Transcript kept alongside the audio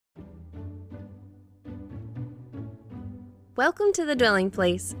Welcome to The Dwelling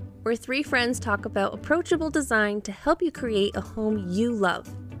Place, where three friends talk about approachable design to help you create a home you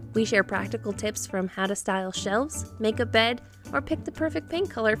love. We share practical tips from how to style shelves, make a bed, or pick the perfect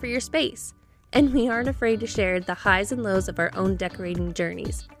paint color for your space. And we aren't afraid to share the highs and lows of our own decorating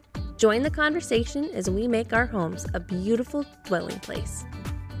journeys. Join the conversation as we make our homes a beautiful dwelling place.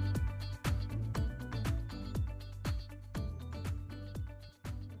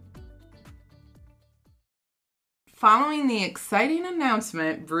 Following the exciting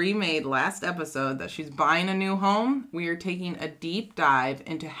announcement Bree made last episode that she's buying a new home, we are taking a deep dive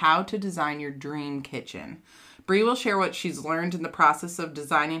into how to design your dream kitchen. Bree will share what she's learned in the process of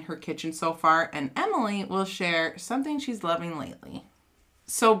designing her kitchen so far, and Emily will share something she's loving lately.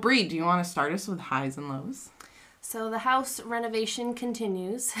 So Bree, do you want to start us with highs and lows? So the house renovation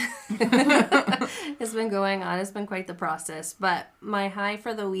continues. It's been going on. It's been quite the process. But my high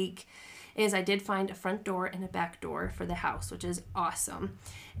for the week is I did find a front door and a back door for the house, which is awesome.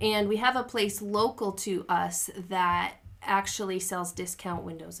 And we have a place local to us that actually sells discount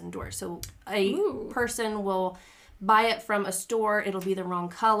windows and doors. So a person will buy it from a store. It'll be the wrong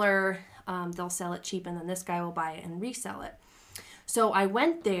color. They'll sell it cheap, and then this guy will buy it and resell it. So I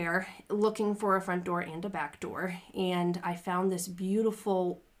went there looking for a front door and a back door, and I found this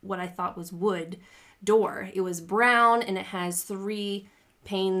beautiful, what I thought was wood door. It was brown, and it has 3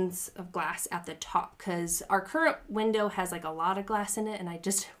 panes of glass at the top, because our current window has like a lot of glass in it, and I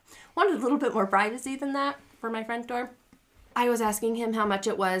just wanted a little bit more privacy than that for my front door. I was asking him how much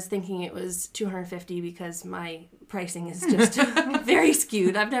it was, thinking it was $250, because my pricing is just very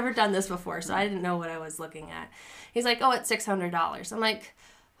skewed. I've never done this before, so I didn't know what I was looking at. He's like, oh, it's $600. I'm like,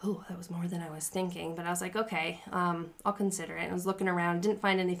 oh, that was more than I was thinking. But I was like, okay, I'll consider it. I was looking around, didn't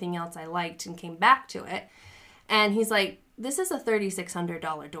find anything else I liked, and came back to it. And he's like, this is a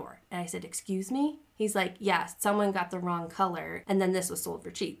 $3,600 door. And I said, excuse me? He's like, yeah, someone got the wrong color, and then this was sold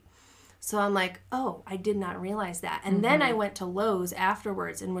for cheap. So I'm like, oh, I did not realize that. And then I went to Lowe's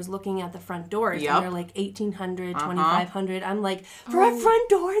afterwards and was looking at the front doors. And they're like $1,800, $2,500. I'm like, for a front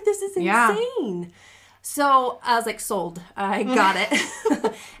door? This is insane. So I was like, sold. I got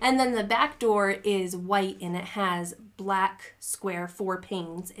it. And then the back door is white, and it has black square 4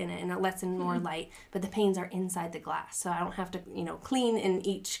 panes in it, and it lets in more light. But the panes are inside the glass, so I don't have to, clean in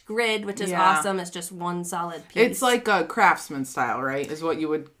each grid, which is awesome. It's just one solid piece. It's like a craftsman style, right? Is what you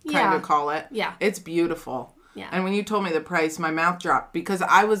would kind of call it. Yeah. It's beautiful. Yeah. And when you told me the price, my mouth dropped, because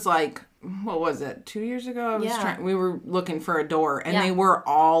I was like, what was it, 2 years ago? We were looking for a door, and they were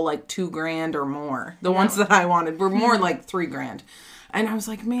all like $2,000 or more. The ones that I wanted were more like $3,000. And I was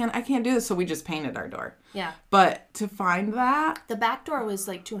like, man, I can't do this. So we just painted our door. Yeah. But to find that, the back door was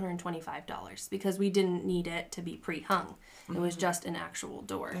like $225, because we didn't need it to be pre-hung. It was just an actual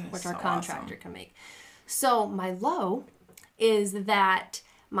door, which our contractor can make. So my low is that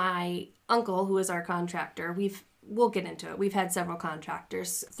my uncle, who is our contractor, we'll get into it. We've had several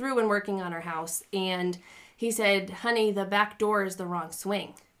contractors through and working on our house, and he said, honey, the back door is the wrong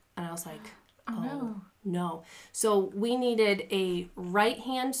swing. And I was like, oh no. So we needed a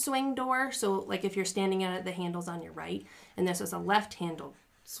right-hand swing door. So like if you're standing at it, the handle's on your right, and this was a left-handle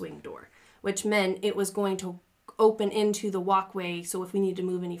swing door, which meant it was going to open into the walkway. So if we need to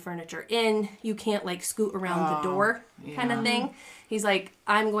move any furniture in, you can't like scoot around the door kind of thing. He's like,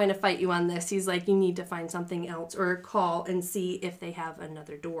 I'm going to fight you on this. He's like, you need to find something else or call and see if they have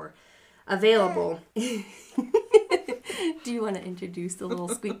another door available. Do you want to introduce the little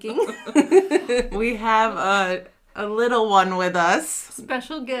squeaking? We have a little one with us.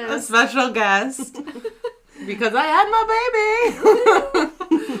 Special guest. A special guest. Because I had my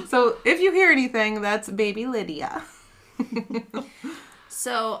baby. So if you hear anything, that's baby Lydia.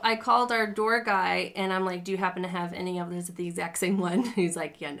 So I called our door guy, and I'm like, do you happen to have any of this, the exact same one? He's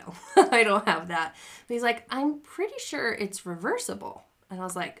like, yeah, no, I don't have that. But he's like, I'm pretty sure it's reversible. And I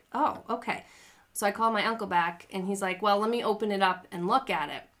was like, oh, okay. So I called my uncle back, and he's like, well, let me open it up and look at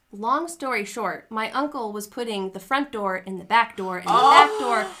it. Long story short, my uncle was putting the front door in the back door and the back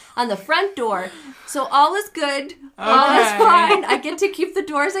door on the front door. So all is good. All is fine. I get to keep the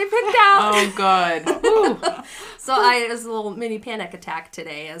doors I picked out. Oh, good. So it was a little mini panic attack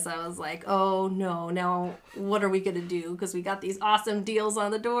today, as I was like, oh, no, now what are we going to do? Because we got these awesome deals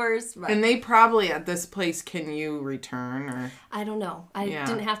on the doors. But and they probably, at this place, can you return? Or I don't know. I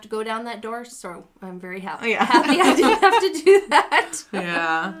didn't have to go down that door, so I'm very happy. Happy I didn't have to do that.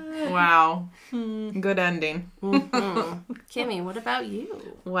 Yeah. Wow. Good ending. Kimmy, what about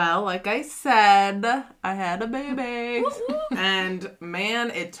you? Well, like I said, I had a baby. And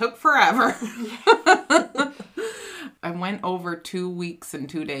man, it took forever. I I went over 2 weeks and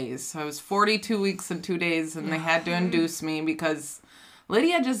 2 days. So I was 42 weeks and 2 days, and they had to induce me because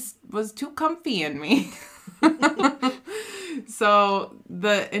Lydia just was too comfy in me. So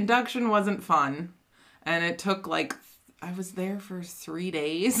the induction wasn't fun, and it took I was there for 3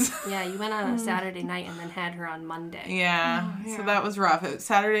 days. Yeah, you went on a Saturday night and then had her on Monday. Yeah, so that was rough.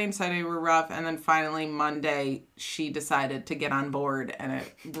 Saturday and Sunday were rough, and then finally Monday she decided to get on board, and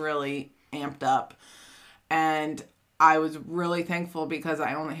it really amped up. And I was really thankful because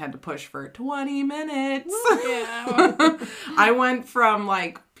I only had to push for 20 minutes. Yeah. I went from,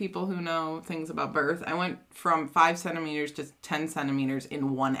 people who know things about birth, I went from 5 centimeters to 10 centimeters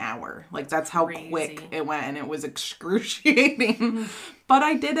in 1 hour. That's how quick it went, and it was excruciating. But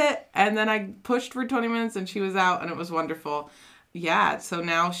I did it, and then I pushed for 20 minutes, and she was out, and it was wonderful. Yeah, so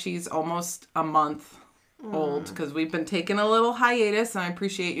now she's almost a month old because we've been taking a little hiatus, and I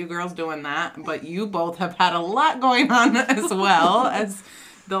appreciate you girls doing that, but you both have had a lot going on as well, as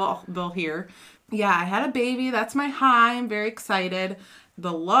they'll hear. Yeah, I had a baby. That's my high. I'm very excited.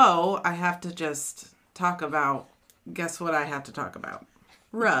 The low, I have to just talk about. Guess what I have to talk about?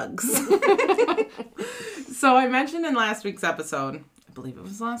 Rugs. So I mentioned in last week's episode, I believe it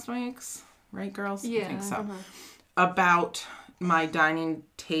was last week's, right, girls? Yeah. I think so. About my dining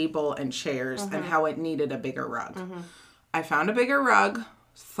table and chairs and how it needed a bigger rug. I found a bigger rug,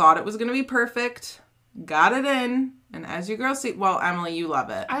 thought it was going to be perfect, got it in, and as you girls see, well, Emily, you love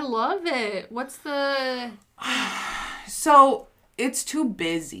it. I love it. What's the... So, it's too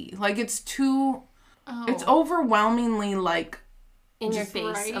busy. It's too... It's overwhelmingly, In your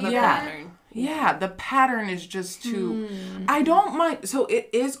face right. of a Yeah. pattern. Yeah, the pattern is just too... I don't mind... So,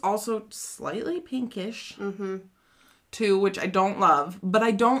 it is also slightly pinkish. Too, which I don't love, but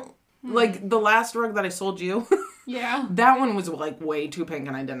I don't the last rug that I sold you. Yeah. That one was way too pink,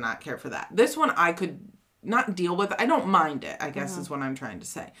 and I did not care for that. This one I could not deal with. I don't mind it, I guess is what I'm trying to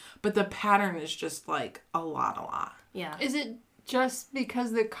say. But the pattern is just a lot. Yeah. Is it just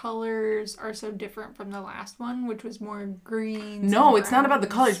because the colors are so different from the last one, which was more green? No, it's not about the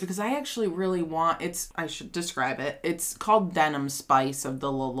colors, because I actually really want... I should describe it. It's called Denim Spice of the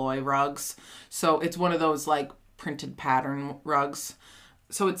Loloi rugs. So it's one of those printed pattern rugs.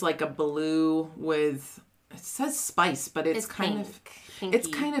 So it's a blue with... It says spice, but it's kind of... Pinky. It's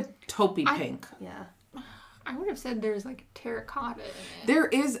kind of taupey pink. Yeah. I would have said there's terracotta in it. There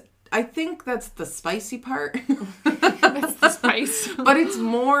is... I think that's the spicy part. That's the spice. But it's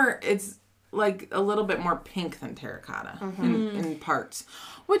more... It's a little bit more pink than terracotta in parts.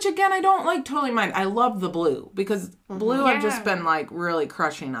 Which, again, I don't totally mind. I love the blue. Because blue I've just been really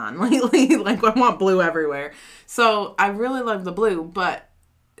crushing on lately. I want blue everywhere. So I really love the blue. But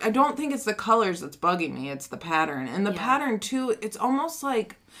I don't think it's the colors that's bugging me. It's the pattern. And the pattern, too, it's almost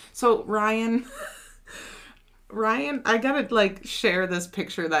So Ryan... Ryan, I gotta share this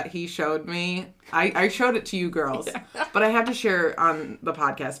picture that he showed me. I showed it to you girls, but I have to share it on the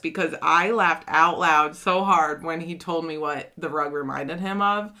podcast because I laughed out loud so hard when he told me what the rug reminded him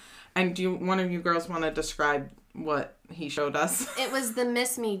of. And one of you girls want to describe what he showed us? It was the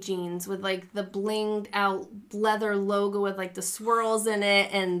Miss Me jeans with the blinged out leather logo with the swirls in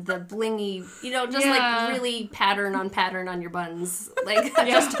it and the blingy, really pattern on your buns,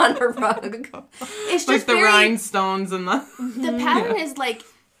 just on a rug. It's just the rhinestones and the pattern is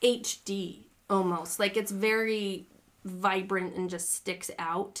HD almost, it's very vibrant and just sticks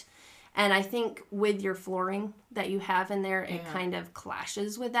out. And I think with your flooring that you have in there, it kind of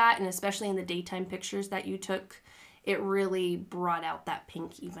clashes with that. And especially in the daytime pictures that you took, it really brought out that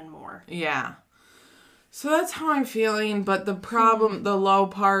pink even more. Yeah. So that's how I'm feeling. But the problem, the low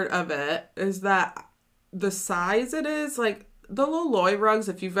part of it is that the size it is, the Loloi rugs,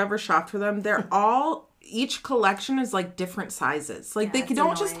 if you've ever shopped for them, they're all, each collection is different sizes. They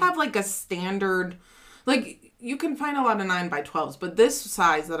don't just have a standard, you can find a lot of 9x12s, but this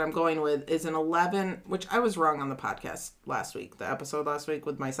size that I'm going with is an 11, which I was wrong on the podcast the episode last week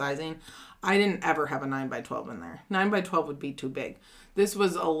with my sizing. I didn't ever have a 9x12 in there. 9x12 would be too big. This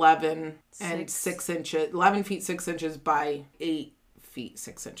was 11 and 6 inches, 11 feet 6 inches by 8 feet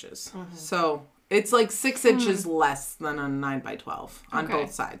 6 inches. So it's 6 inches less than a 9x12 on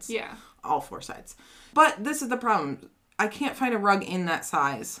both sides. Yeah. All 4 sides. But this is the problem. I can't find a rug in that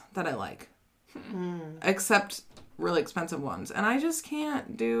size that I like. Except really expensive ones. And I just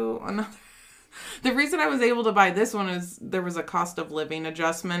can't do another. The reason I was able to buy this one is there was a cost of living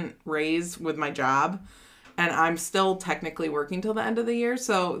adjustment raise with my job. And I'm still technically working till the end of the year.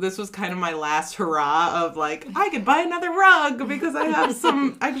 So this was kind of my last hurrah of I could buy another rug because I have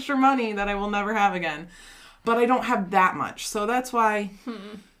some extra money that I will never have again. But I don't have that much. So that's why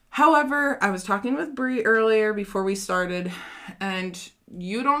However, I was talking with Brie earlier before we started, and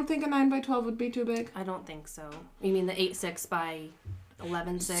you don't think a 9x12 would be too big? I don't think so. You mean the 8.6 by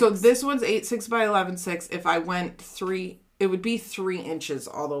 11.6? So this one's 8.6 by 11.6. If I went 3, it would be 3 inches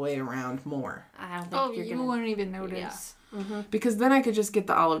all the way around more. I don't think you're you gonna. won't even notice. Mm-hmm. Because then I could just get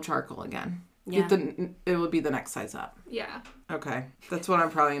the olive charcoal again. Yeah. It would be the next size up. Yeah. Okay, that's what I'm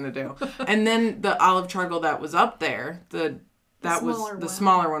probably gonna do. And then the olive charcoal that was up there, that was the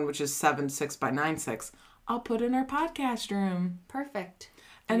smaller one, which is 7.6 by 9.6. I'll put in our podcast room. Perfect.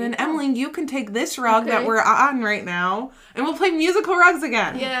 And then Emily, you can take this rug that we're on right now, and we'll play musical rugs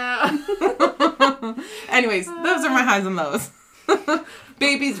again. Yeah. Anyways, those are my highs and lows.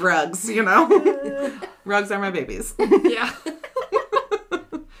 Babies' rugs, you know. Rugs are my babies. Yeah.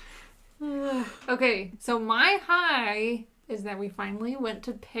 Okay, so my high is that we finally went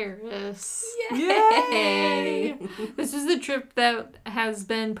to Paris. Yay! This is a trip that has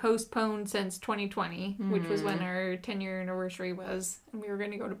been postponed since 2020, which was when our 10-year anniversary was, and we were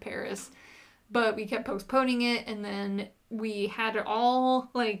going to go to Paris. But we kept postponing it, and then we had it all,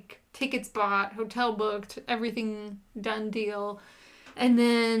 like, tickets bought, hotel booked, everything done deal. And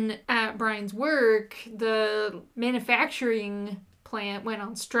then at Brian's work, the manufacturing plant went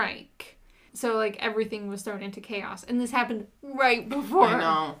on strike. So, like, everything was thrown into chaos. And this happened right before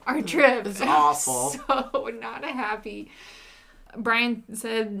our trip. It's awful. So not happy. Brian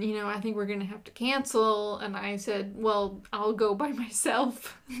said, I think we're going to have to cancel. And I said, well, I'll go by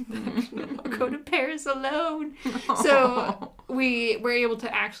myself. I'll go to Paris alone. So we were able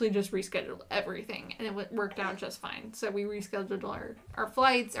to actually just reschedule everything. And it worked out just fine. So we rescheduled our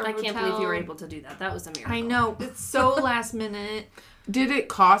flights, our hotel. I can't believe you were able to do that. That was a miracle. I know. It's so last minute. Did it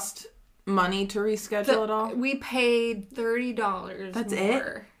cost money to reschedule it all? We paid $30. That's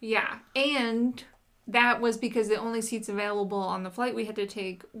more. it? Yeah. And that was because the only seats available on the flight we had to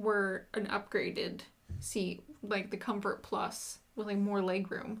take were an upgraded seat, like the Comfort Plus, with like more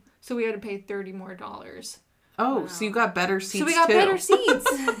legroom. So we had to pay $30 more. Oh, wow. So you got better seats too. So we got better seats.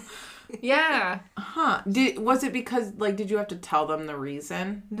 Yeah. Huh. Was it because, like, did you have to tell them the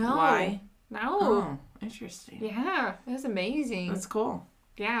reason? No. Why? No. Oh, interesting. Yeah. It was amazing. That's cool.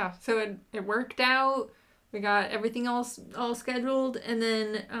 Yeah, so it worked out. We got everything else all scheduled. And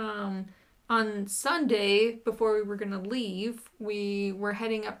then on Sunday, before we were going to leave, we were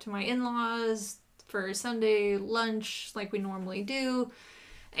heading up to my in-laws for Sunday lunch like we normally do.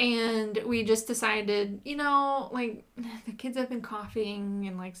 And we just decided, like, the kids have been coughing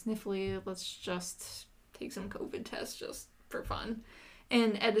and, like, sniffly. Let's just take some COVID tests just for fun.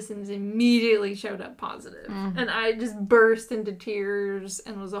 And Edison's immediately showed up positive. Mm-hmm. And I just burst into tears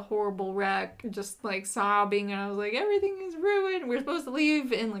and was a horrible wreck, just like sobbing. And I was like, everything is ruined. We're supposed to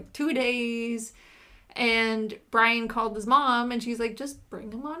leave in like 2 days. And Brian called his mom and she's like, just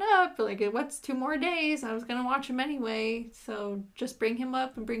bring him on up. Like, what's 2 more days? I was going to watch him anyway. So just bring him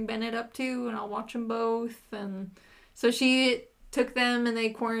up and bring Bennett up too. And I'll watch them both. And so she took them and they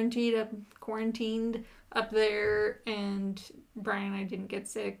quarantined up there, and Brian and I didn't get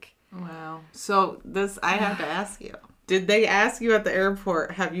sick. Wow. So I have to ask you. Did they ask you at the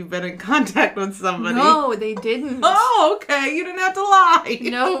airport, have you been in contact with somebody? No, they didn't. Oh, okay. You didn't have to lie.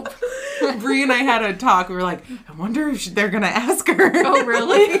 Nope. Bree and I had a talk. We were like, I wonder if they're going to ask her. Oh,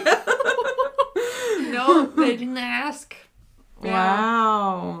 really? No, they didn't ask. Yeah.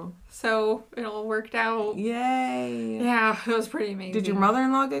 Wow. So it all worked out. Yay. Yeah, it was pretty amazing. Did your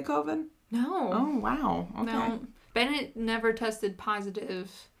mother-in-law get COVID? No. Oh, wow. Okay. No. Bennett never tested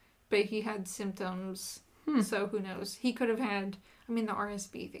positive, but he had symptoms. So who knows? He could have had, the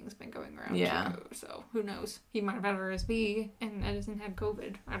RSV thing's been going around too. So who knows? He might have had RSV and Edison had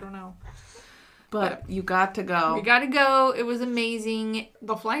COVID. I don't know. But you got to go. We got to go. It was amazing.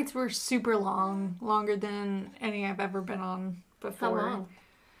 The flights were super long, longer than any I've ever been on before. How long?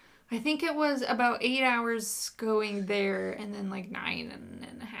 I think it was about 8 hours going there and then like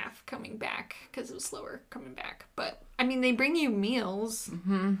 9.5 coming back because it was slower coming back. But, they bring you meals.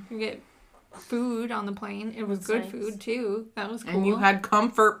 Mm-hmm. You get food on the plane. It was good food too. That was cool. And you had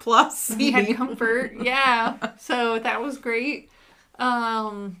Comfort Plus. We had Comfort, yeah. So that was great.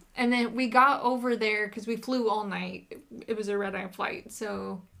 And then we got over there because we flew all night. It was a red-eye flight.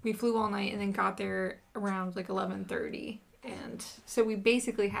 So we flew all night and then got there around like 11:30. And so we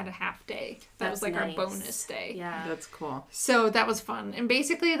basically had a half day. That was like nice. Our bonus day. Yeah. That's cool. So that was fun. And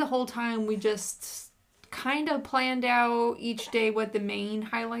basically the whole time we just kind of planned out each day what the main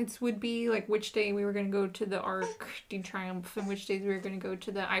highlights would be. Like which day we were going to go to the Arc de Triomphe and which days we were going to go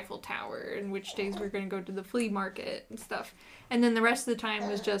to the Eiffel Tower and which days we were going to go to the flea market and stuff. And then the rest of the time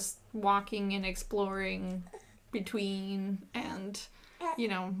was just walking and exploring between and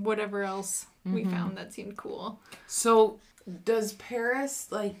whatever else we found that seemed cool. So does Paris,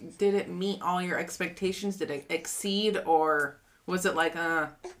 like, did it meet all your expectations? Did it exceed, or was it like,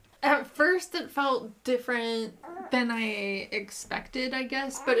 At first it felt different than I expected, I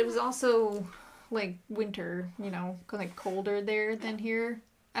guess, but it was also like winter, like colder there than here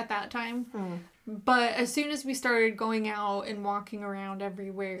at that time. But as soon as we started going out and walking around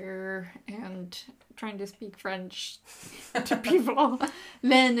everywhere and trying to speak French to people,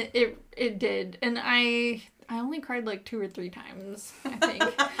 then it did. And I only cried like 2 or 3 times, I think,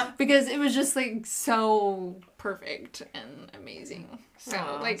 because it was just like so perfect and amazing. So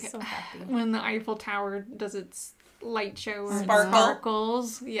so happy. when the Eiffel Tower does its light show and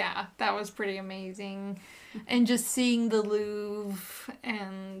Sparkles, yeah, that was pretty amazing. And just seeing the Louvre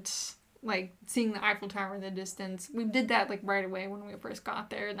and like seeing the Eiffel Tower in the distance, we did that like right away when we first got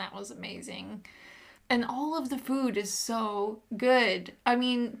there, and that was amazing. And all of the food is so good. I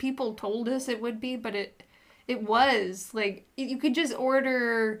mean, people told us it would be, but it was like you could just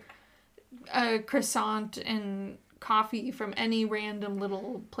order a croissant and coffee from any random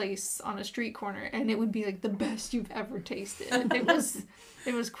little place on a street corner, and it would be like the best you've ever tasted.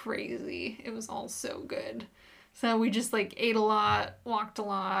 It was crazy. It was all so good. So we just like ate a lot, walked a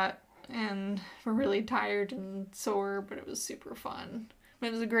lot, and we're really tired and sore, but it was super fun.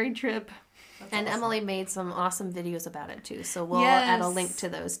 It was a great trip. And Emily made some awesome videos about it too, so we'll add a link to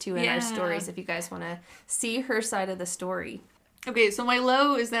those too in our stories if you guys want to see her side of the story. Okay, so my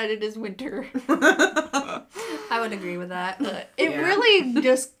low is that it is winter. I would agree with that. It really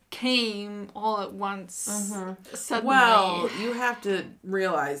just came all at once. Suddenly. Well, you have to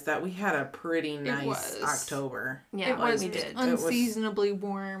realize that we had a pretty nice October. Yeah, it was we did. Unseasonably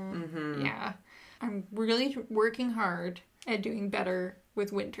warm. Yeah. I'm really working hard at doing better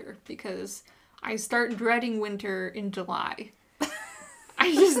with winter because I start dreading winter in July.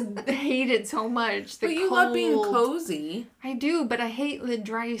 I just hate it so much. But you love being cozy. I do, but I hate the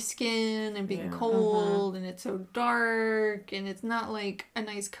dry skin and being cold, and it's so dark, and it's not like a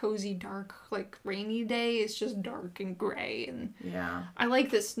nice cozy dark like rainy day. It's just dark and gray, and I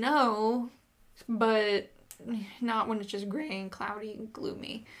like the snow, but not when it's just gray and cloudy and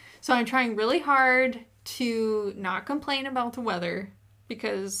gloomy. So I'm trying really hard to not complain about the weather,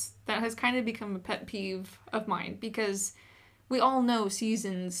 because that has kind of become a pet peeve of mine, because we all know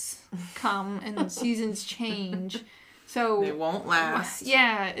seasons come and seasons change. So they won't last.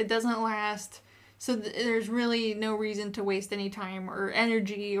 Yeah, it doesn't last. So there's really no reason to waste any time or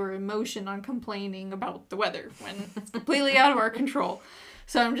energy or emotion on complaining about the weather when it's completely out of our control.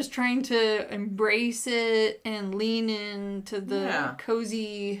 So I'm just trying to embrace it and lean into the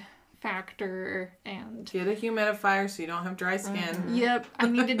cozy factor and get a humidifier so you don't have dry skin. Yep, I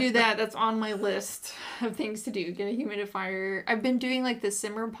need to do that. That's on my list of things to do. Get a humidifier. I've been doing like the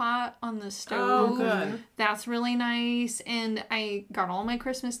simmer pot on the stove. Oh, good. That's really nice. And I got all my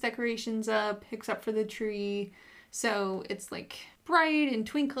Christmas decorations up except for the tree. So it's like bright and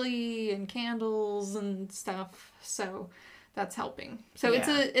twinkly and candles and stuff. So that's helping. So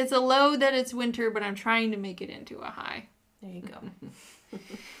it's a low that it's winter, but I'm trying to make it into a high. There you go.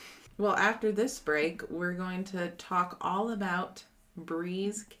 Well, after this break, we're going to talk all about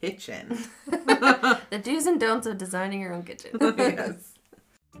Bree's kitchen. The do's and don'ts of designing your own kitchen. Yes.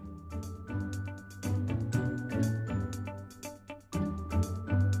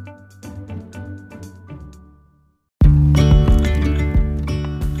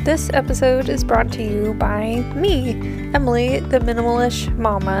 This episode is brought to you by me, Emily, the Minimalish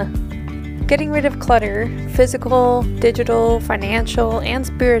Mama. Getting rid of clutter, physical, digital, financial, and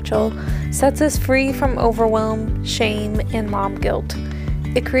spiritual, sets us free from overwhelm, shame, and mom guilt.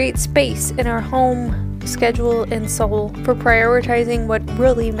 It creates space in our home, schedule, and soul for prioritizing what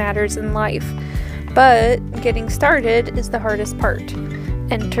really matters in life. But getting started is the hardest part.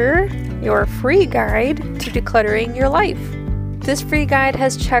 Enter your free guide to decluttering your life. This free guide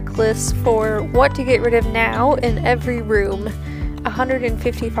has checklists for what to get rid of now in every room.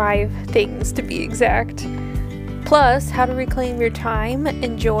 155 things to be exact. Plus, how to reclaim your time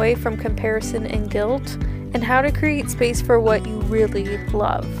and joy from comparison and guilt, and how to create space for what you really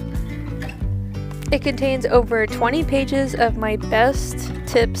love. It contains over 20 pages of my best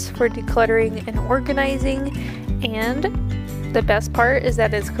tips for decluttering and organizing, and the best part is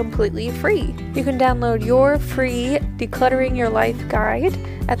that it's completely free. You can download your free Decluttering Your Life guide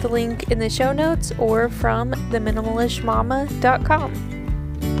at the link in the show notes or from theminimalishmama.com.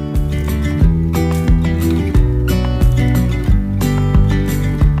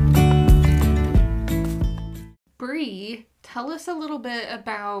 Bree Tell us a little bit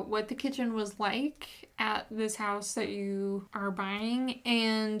about what the kitchen was like at this house that you are buying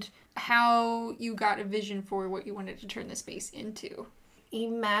and how you got a vision for what you wanted to turn the space into.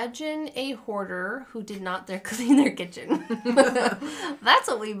 Imagine a hoarder who did not clean their kitchen. That's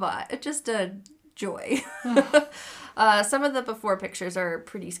what we bought. Just a joy. Some of the before pictures are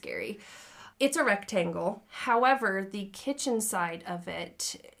pretty scary. It's a rectangle. However, the kitchen side of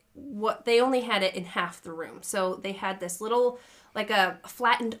it, they only had it in half the room. So they had this little, like a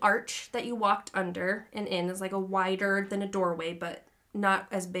flattened arch that you walked under and in. It's like a wider than a doorway, but not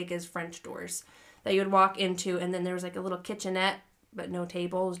as big as French doors that you would walk into. And then there was like a little kitchenette, but no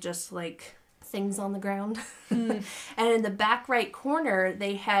tables, just like things on the ground. And in the back right corner,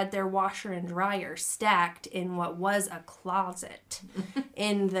 they had their washer and dryer stacked in what was a closet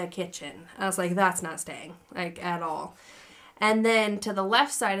in the kitchen. I was like, that's not staying, like, at all. And then to the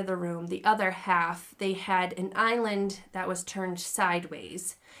left side of the room, the other half, they had an island that was turned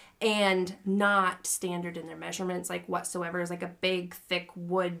sideways and not standard in their measurements, like whatsoever. It was like a big, thick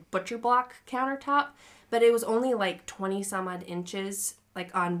wood butcher block countertop, but it was only like 20 some odd inches, like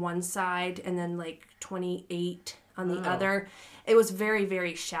on one side, and then like 28 on the other. It was very,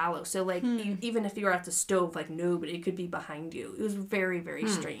 very shallow. So like even if you were at the stove, like nobody could be behind you. It was very, very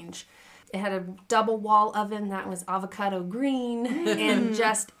strange. It had a double wall oven that was avocado green and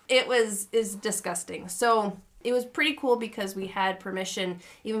is disgusting. So it was pretty cool because we had permission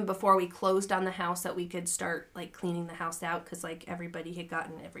even before we closed on the house that we could start like cleaning the house out because like everybody had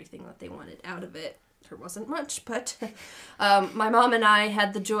gotten everything that they wanted out of it. There wasn't much, but my mom and I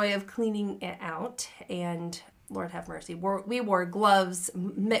had the joy of cleaning it out, and Lord have mercy, we wore gloves.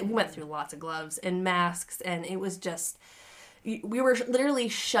 We went through lots of gloves and masks, and it was just, we were literally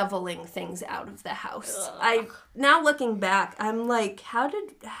shoveling things out of the house. Now looking back, I'm like, how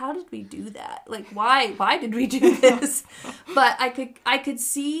did we do that? Like, why did we do this? But I could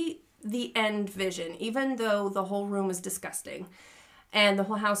see the end vision, even though the whole room is disgusting and the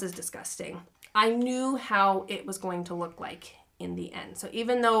whole house is disgusting. I knew how it was going to look like in the end. So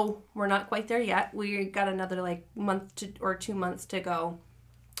even though we're not quite there yet, we got another like month or 2 months to go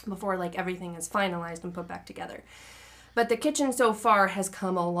before like everything is finalized and put back together. But the kitchen so far has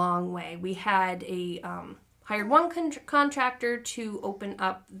come a long way. We had hired one contractor to open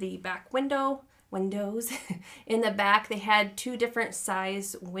up the back windows in the back. They had 2 different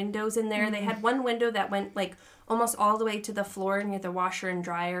size windows in there. They had one window that went like almost all the way to the floor near the washer and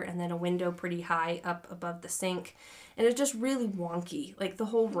dryer, and then a window pretty high up above the sink. And it was just really wonky, like the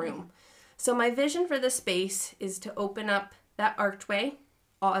whole room. So my vision for the space is to open up that archway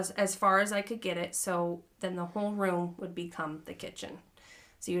as far as I could get it, so then the whole room would become the kitchen.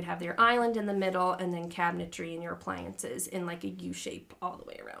 So you'd have your island in the middle and then cabinetry and your appliances in like a U shape all the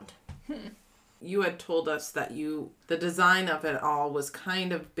way around. You had told us that the design of it all was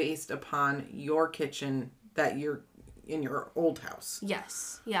kind of based upon your kitchen that you're in your old house.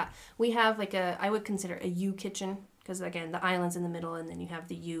 Yes. Yeah. We have like I would consider a U kitchen because again, the island's in the middle and then you have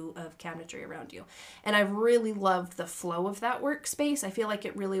the U of cabinetry around you. And I've really loved the flow of that workspace. I feel like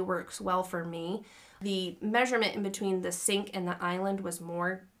it really works well for me. The measurement in between the sink and the island was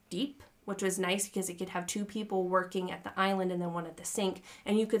more deep, which was nice because it could have 2 people working at the island and then one at the sink,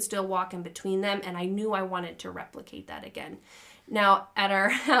 and you could still walk in between them, and I knew I wanted to replicate that again. Now, at our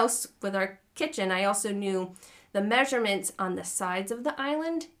house with our kitchen, I also knew the measurements on the sides of the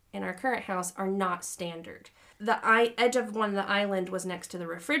island in our current house are not standard. The edge of one of the island was next to the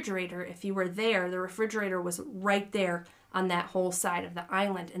refrigerator. If you were there, the refrigerator was right there on that whole side of the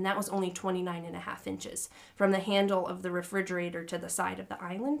island, and that was only 29.5 inches from the handle of the refrigerator to the side of the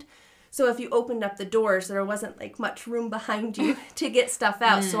island. So if you opened up the doors, there wasn't like much room behind you to get stuff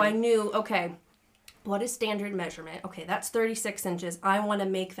out. So I knew, okay, what is standard measurement? Okay, that's 36 inches. I want to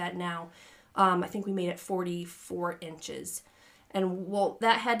make that now. I think we made it 44 inches. And well,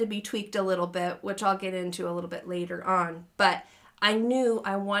 that had to be tweaked a little bit, which I'll get into a little bit later on. But I knew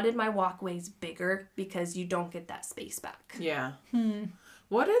I wanted my walkways bigger because you don't get that space back. Yeah.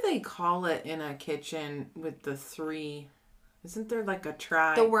 What do they call it in a kitchen with the 3... Isn't there like a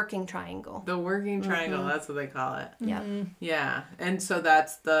The working triangle. The working triangle, that's what they call it. Yeah. Yeah. And so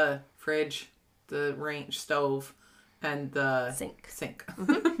that's the fridge, the range stove, and the sink.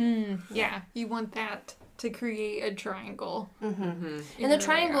 Yeah, you want that to create a triangle. And the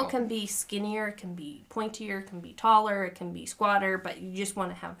triangle can be skinnier, it can be pointier, it can be taller, it can be squatter, but you just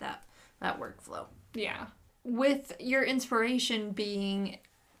want to have that workflow. Yeah. With your inspiration being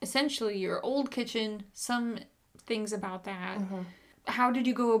essentially your old kitchen, some things about that. How did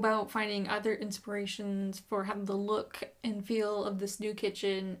you go about finding other inspirations for having the look and feel of this new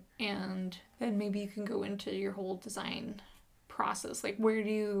kitchen, and then maybe you can go into your whole design process? Like, where do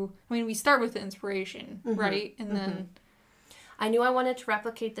you... I mean, we start with the inspiration, right? And then... I knew I wanted to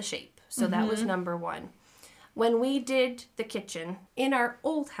replicate the shape, so that was number one. When we did the kitchen in our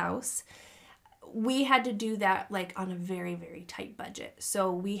old house, we had to do that like on a very, very tight budget.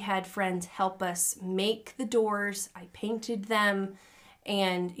 So we had friends help us make the doors. I painted them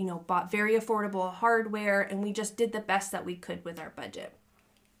and, you know, bought very affordable hardware, and we just did the best that we could with our budget.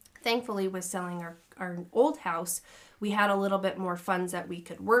 Thankfully, with selling our old house, we had a little bit more funds that we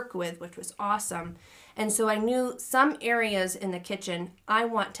could work with, which was awesome. And so I knew some areas in the kitchen, I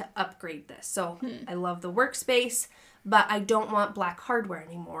want to upgrade this. So I love the workspace, but I don't want black hardware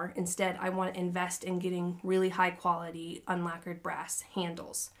anymore. Instead, I want to invest in getting really high quality unlacquered brass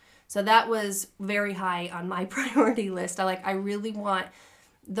handles. So that was very high on my priority list. I really want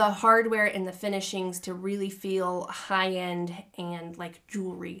the hardware and the finishings to really feel high end and like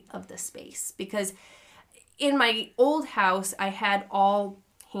jewelry of the space. Because in my old house, I had all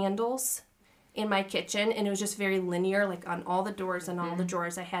handles in my kitchen, and it was just very linear, like on all the doors and all the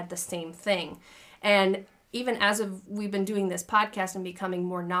drawers, I had the same thing. And even as we've been doing this podcast and becoming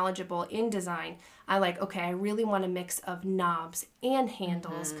more knowledgeable in design, I really want a mix of knobs and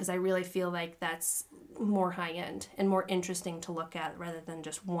handles, because I really feel like that's more high end and more interesting to look at rather than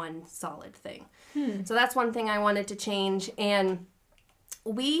just one solid thing. So that's one thing I wanted to change. And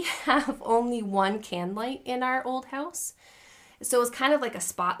we have only one can light in our old house. So it was kind of like a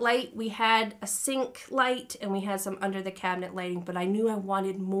spotlight. We had a sink light and we had some under the cabinet lighting, but I knew I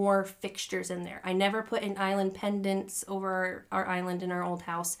wanted more fixtures in there. I never put in island pendants over our island in our old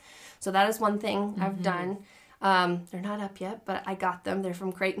house. So that is one thing I've done. They're not up yet, but I got them. They're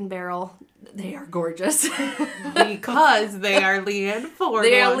from Crate and Barrel. They are gorgeous. Because they are Leanne Ford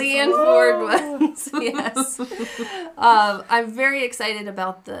They are ones. Leanne Ford ones, yes. I'm very excited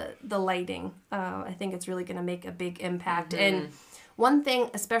about the lighting. I think it's really going to make a big impact. And one thing,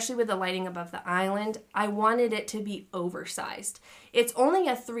 especially with the lighting above the island, I wanted it to be oversized. It's only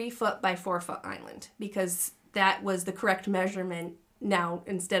a 3-foot by 4-foot island, because that was the correct measurement now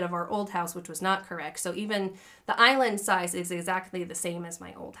instead of our old house, which was not correct. So even the island size is exactly the same as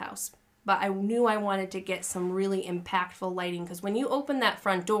my old house. But I knew I wanted to get some really impactful lighting, because when you open that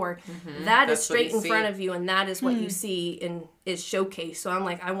front door, that is straight in front of you, and that is what you see and is showcased. So I'm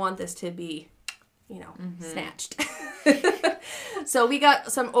like, I want this to be, snatched. So we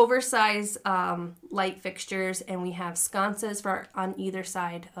got some oversized light fixtures, and we have sconces on either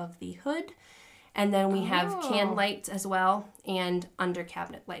side of the hood. And then we have can lights as well, and under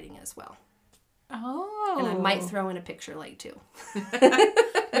cabinet lighting as well. Oh. And I might throw in a picture light too.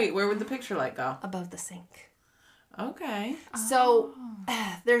 Wait, where would the picture light go? Above the sink. Okay. So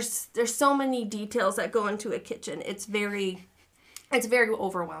there's so many details that go into a kitchen. It's very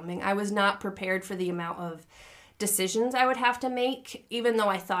overwhelming. I was not prepared for the amount of decisions I would have to make, even though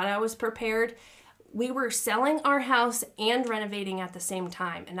I thought I was prepared. We were selling our house and renovating at the same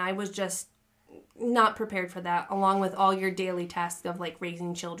time, and I was just not prepared for that, along with all your daily tasks of like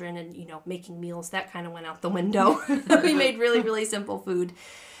raising children and, making meals. That kind of went out the window. We made really, really simple food.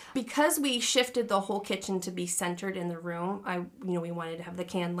 Because we shifted the whole kitchen to be centered in the room, we wanted to have the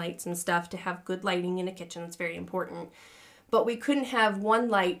can lights and stuff to have good lighting in a kitchen. It's very important. But we couldn't have one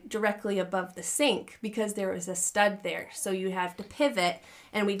light directly above the sink because there was a stud there. So you have to pivot,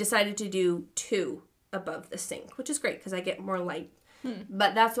 and we decided to do 2 above the sink, which is great because I get more light.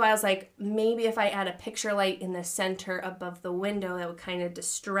 But that's why I was like, maybe if I add a picture light in the center above the window, that would kind of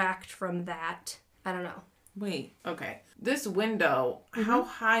distract from that. I don't know. Wait, okay. This window, how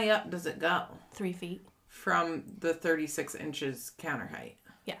high up does it go? 3 feet. From the 36 inches counter height.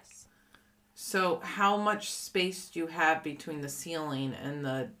 Yes. So how much space do you have between the ceiling and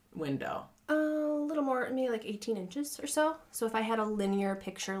the window? A little more, maybe like 18 inches or so. So if I had a linear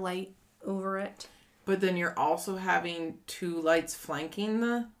picture light over it. But then you're also having 2 lights flanking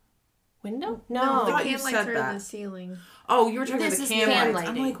the window? The No. thought you can lights said are that. the ceiling. Oh, you were talking This about the is can can lights.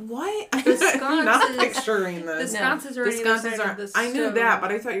 I'm lighting. like, what? The I'm not sconces- picturing The this. sconces are The on either sconces side are. of the I knew stove. that,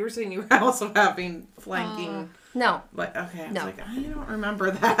 but I thought you were saying you were also having flanking. No. But okay, I was No. like, I don't remember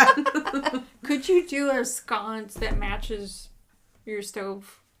that. Could you do a sconce that matches your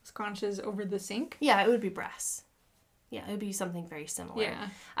stove sconces over the sink? Yeah, it would be brass. Yeah, it would be something very similar. Yeah.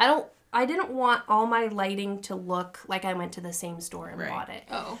 I didn't want all my lighting to look like I went to the same store and Right. bought it.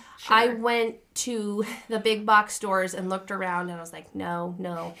 Oh, sure. I went to the big box stores and looked around, and I was like, no,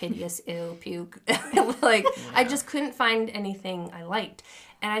 hideous, ew, puke. I just couldn't find anything I liked.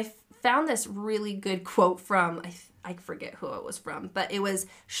 And I found this really good quote from, I forget who it was from, but it was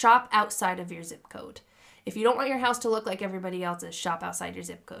shop outside of your zip code. if you don't want your house to look like everybody else's, shop outside your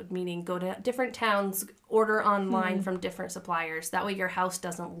zip code, meaning go to different towns, order online from different suppliers. That way your house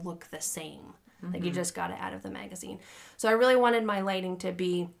doesn't look the same. Like you just got it out of the magazine. So I really wanted my lighting to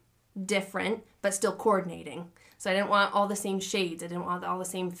be different, but still coordinating. So I didn't want all the same shades. I didn't want all the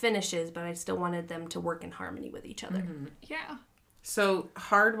same finishes, but I still wanted them to work in harmony with each other. Yeah. So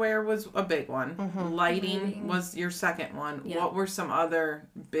hardware was a big one. Lighting was your second one. Yeah. What were some other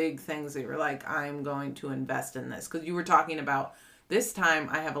big things that you were like, I'm going to invest in this? Because you were talking about, this time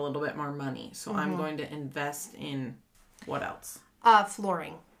I have a little bit more money, so I'm going to invest in what else?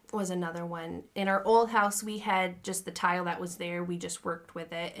 Flooring was another one. In our old house, we had just the tile that was there. We just worked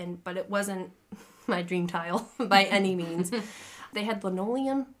with it, but it wasn't my dream tile by any means. They had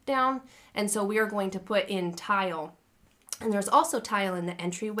linoleum down, and so we are going to put in tile. And there's also tile in the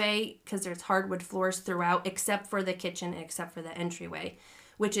entryway because there's hardwood floors throughout, except for the kitchen, except for the entryway,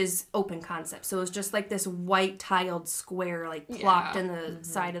 which is open concept. So it was just like this white tiled square, like plopped in the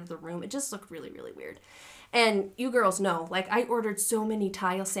side of the room. It just looked really, really weird. And you girls know, like, I ordered so many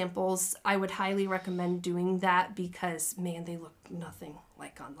tile samples. I would highly recommend doing that because, man, they look nothing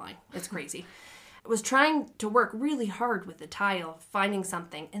like online. It's crazy. I was trying to work really hard with the tile, finding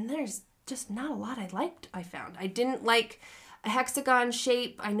something, and there's just not a lot I liked, I found. I didn't like a hexagon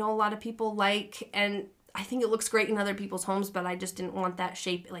shape. I know a lot of people like, and I think it looks great in other people's homes, but I just didn't want that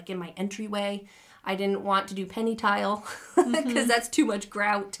shape, like, in my entryway. I didn't want to do penny tile because that's too much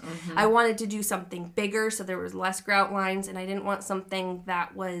grout. I wanted to do something bigger so there was less grout lines, and I didn't want something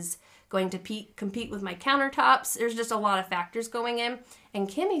that was going to compete with my countertops. There's just a lot of factors going in. And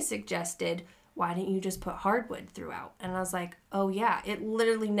Kimmy suggested, why didn't you just put hardwood throughout? And I was like, oh yeah, it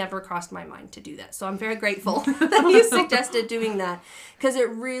literally never crossed my mind to do that. So I'm very grateful that you suggested doing that because it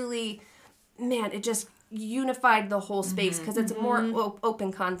really, man, it just unified the whole space because it's a more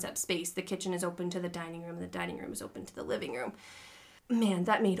open concept space. The kitchen is open to the dining room. The dining room is open to the living room. Man,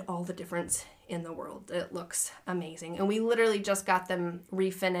 that made all the difference in the world. It looks amazing. And we literally just got them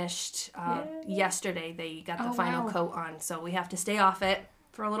refinished yesterday. They got the final coat on. So we have to stay off it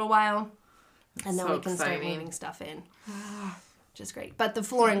for a little while. And then we can start moving stuff in. Which is great. But the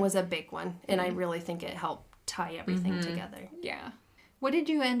flooring was a big one. And I really think it helped tie everything together. Yeah. What did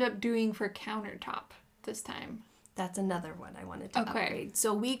you end up doing for countertop this time? That's another one I wanted to upgrade.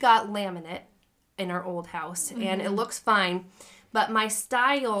 So we got laminate in our old house, and it looks fine, but my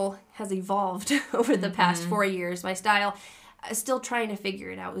style has evolved over the past 4 years. My style, still trying to figure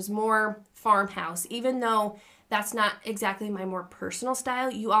it out. It was more farmhouse, even though that's not exactly my more personal style.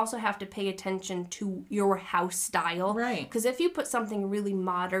 You also have to pay attention to your house style. Right. Because if you put something really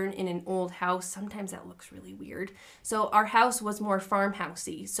modern in an old house, sometimes that looks really weird. So our house was more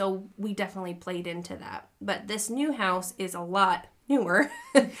farmhousey, so we definitely played into that. But this new house is a lot newer.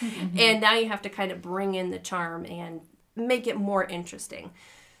 And now you have to kind of bring in the charm and make it more interesting.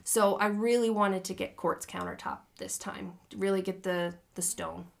 So I really wanted to get quartz countertop this time, to really get the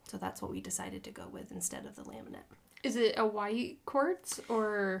stone. So that's what we decided to go with instead of the laminate. Is it a white quartz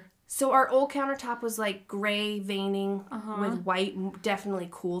or? So our old countertop was like gray veining with white, definitely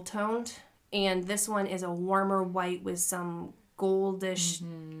cool toned. And this one is a warmer white with some goldish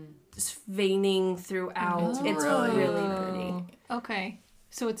veining throughout. Oh. It's really pretty. Okay.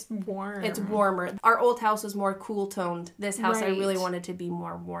 So it's warm. It's warmer. Our old house was more cool toned. This house I really Right. wanted to be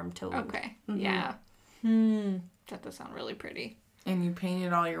more warm toned. Okay. Mhm. Yeah. That does sound really pretty. And you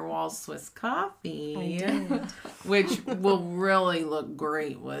painted all your walls Swiss coffee. I did. Which will really look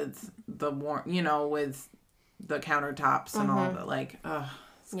great with the warm, with the countertops and all that. Like,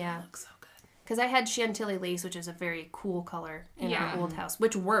 Yeah. looks so good. Because I had Chantilly lace, which is a very cool color in our Yeah. old house,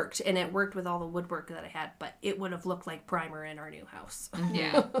 which worked, and it worked with all the woodwork that I had, but it would have looked like primer in our new house.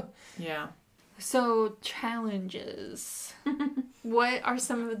 Yeah. Yeah. So challenges. What are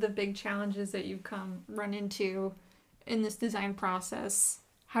some of the big challenges that you've run into in this design process?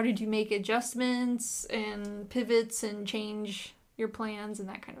 How did you make adjustments and pivots and change your plans and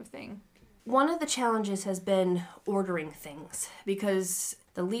that kind of thing? One of the challenges has been ordering things because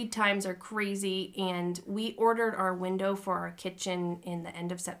the lead times are crazy, and we ordered our window for our kitchen in the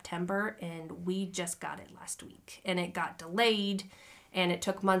end of September, and we just got it last week, and it got delayed, and it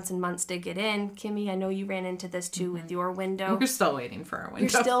took months and months to get in. Kimmy, I know you ran into this too with your window. We're still waiting for our window.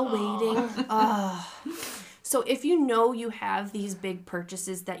 You're still waiting. So if you know you have these big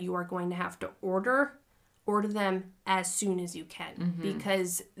purchases that you are going to have to order them as soon as you can.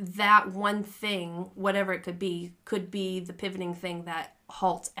 Because that one thing, whatever it could be the pivoting thing that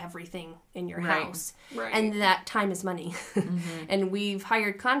halts everything in your house. Right. And that time is money. And we've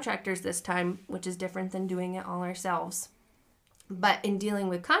hired contractors this time, which is different than doing it all ourselves. But in dealing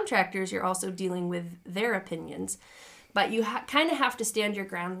with contractors, you're also dealing with their opinions. But you kind of have to stand your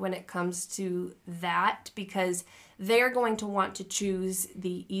ground when it comes to that, because they're going to want to choose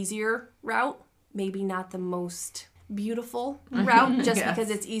the easier route, maybe not the most beautiful route, just because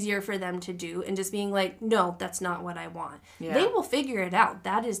it's easier for them to do, and just being like, no, that's not what I want. Yeah. They will figure it out.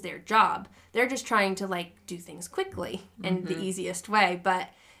 That is their job. They're just trying to like do things quickly and the easiest way. But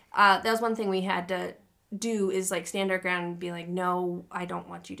that was one thing we had to do, is like stand our ground and be like, no, I don't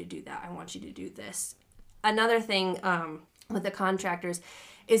want you to do that. I want you to do this. Another thing with the contractors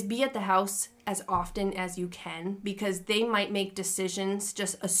is be at the house as often as you can, because they might make decisions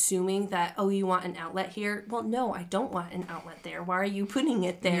just assuming that, oh, you want an outlet here? Well, no, I don't want an outlet there. Why are you putting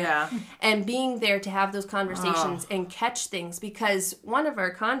it there? Yeah. And being there to have those conversations and catch things, because one of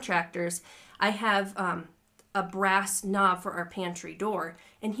our contractors, I have a brass knob for our pantry door,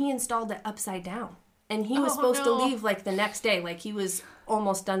 and he installed it upside down. And he was supposed to leave like the next day, like he was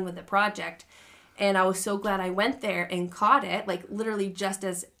almost done with the project. And I was so glad I went there and caught it, like literally just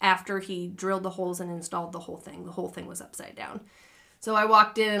as after he drilled the holes and installed the whole thing. The whole thing was upside down. So I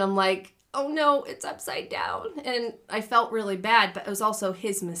walked in and I'm like, oh no, it's upside down. And I felt really bad, but it was also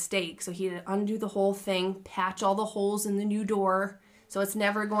his mistake. So he had to undo the whole thing, patch all the holes in the new door. So it's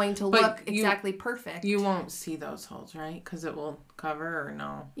never going to look exactly perfect. You won't see those holes, right? Because it will cover, or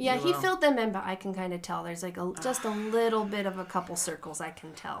no? Yeah, he filled them in, but I can kind of tell. There's like just a little bit of a couple circles I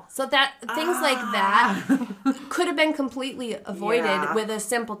can tell. So that things like that could have been completely avoided with a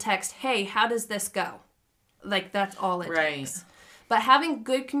simple text, hey, how does this go? Like, that's all it takes. But having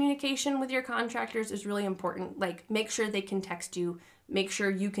good communication with your contractors is really important. Like, make sure they can text you. Make sure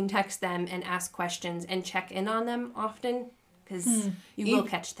you can text them and ask questions and check in on them often. Because you will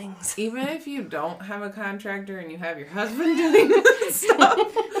catch things. Even if you don't have a contractor and you have your husband doing this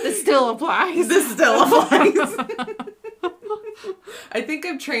stuff, this still applies. I think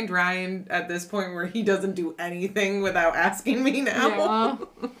I've trained Ryan at this point where he doesn't do anything without asking me now.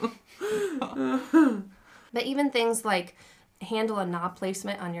 Yeah. But even things like handle a knob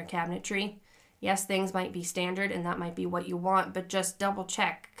placement on your cabinetry. Yes, things might be standard and that might be what you want, but just double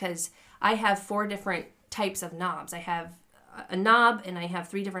check, because I have 4 different types of knobs. I have a knob and I have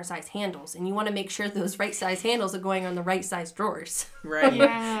 3 different size handles, and you want to make sure those right size handles are going on the right size drawers. Right.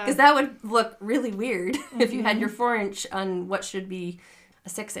 Yeah. Because that would look really weird if you had your 4-inch on what should be a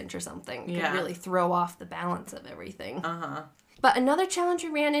 6-inch or something. It could really throw off the balance of everything. But another challenge we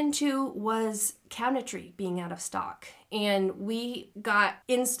ran into was cabinetry being out of stock. And we got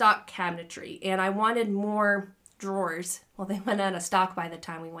in-stock cabinetry, and I wanted more drawers. Well, they went out of stock by the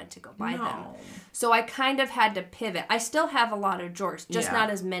time we went to go buy them. So I kind of had to pivot. I still have a lot of drawers, just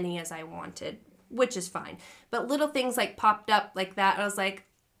not as many as I wanted, which is fine. But little things like popped up like that, I was like,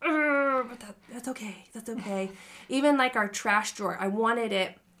 but that's okay. That's okay. Even like our trash drawer, I wanted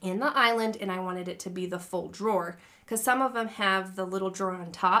it in the island, and I wanted it to be the full drawer, because some of them have the little drawer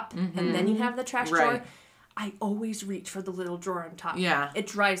on top, and then you have the trash drawer. I always reach for the little drawer on top. Yeah. It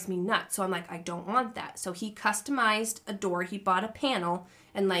drives me nuts. So I'm like, I don't want that. So he customized a door. He bought a panel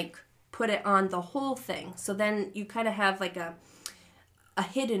and like put it on the whole thing. So then you kind of have like a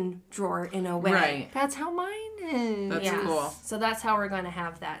hidden drawer in a way. Right. That's how mine is. That's cool. So that's how we're going to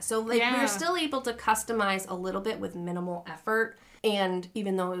have that. So like we're still able to customize a little bit with minimal effort. And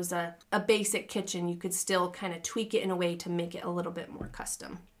even though it was a basic kitchen, you could still kind of tweak it in a way to make it a little bit more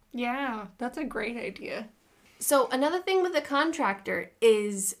custom. Yeah, that's a great idea. So another thing with the contractor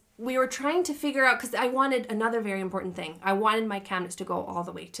is we were trying to figure out, because I wanted another very important thing. I wanted my cabinets to go all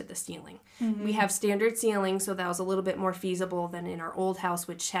the way to the ceiling. We have standard ceilings, so that was a little bit more feasible than in our old house,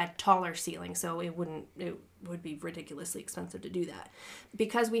 which had taller ceilings. So it would be ridiculously expensive to do that.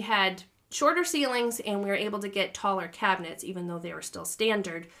 Because we had shorter ceilings and we were able to get taller cabinets, even though they were still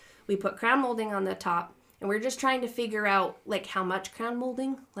standard, we put crown molding on the top. And we're just trying to figure out, like, how much crown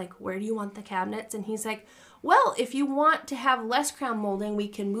molding? Like, where do you want the cabinets? And he's like, well, if you want to have less crown molding, we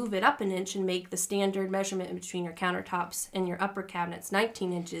can move it up an inch and make the standard measurement in between your countertops and your upper cabinets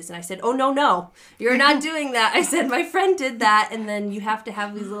 19 inches. And I said, oh, no, you're not doing that. I said, my friend did that. And then you have to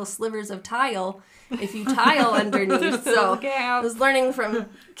have these little slivers of tile if you tile underneath. So I was learning from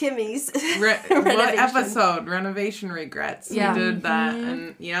Kimmy's what episode? Renovation Regrets. Yeah. We did that.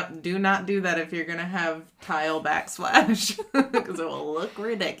 And do not do that if you're going to have tile backsplash, because it will look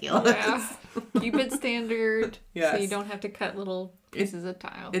ridiculous. Yeah. Keep it standard so you don't have to cut little pieces of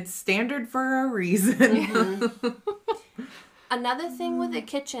tile. It's standard for a reason. Another thing with the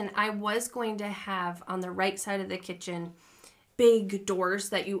kitchen, I was going to have on the right side of the kitchen big doors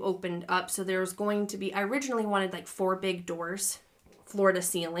that you opened up. So there was going to be, I originally wanted like 4 big doors, floor to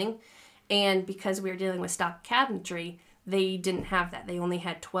ceiling. And because we were dealing with stock cabinetry, they didn't have that. They only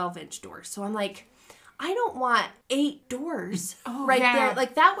had 12-inch doors. So I'm like, I don't want 8 doors there.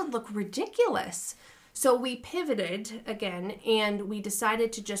 Like, that would look ridiculous. So we pivoted again, and we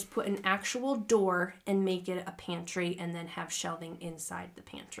decided to just put an actual door and make it a pantry and then have shelving inside the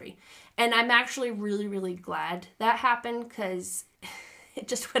pantry. And I'm actually really, really glad that happened, because it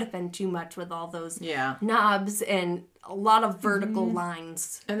just would have been too much with all those knobs and a lot of vertical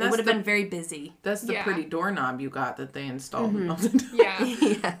lines. And it would have been very busy. That's the pretty doorknob you got that they installed.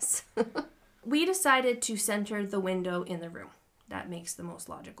 Yes. We decided to center the window in the room. That makes the most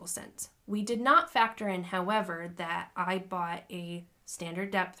logical sense. We did not factor in, however, that I bought a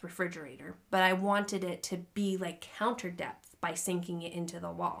standard depth refrigerator, but I wanted it to be like counter depth by sinking it into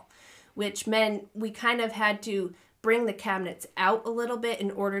the wall, which meant we kind of had to bring the cabinets out a little bit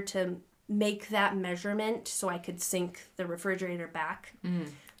in order to make that measurement so I could sink the refrigerator back.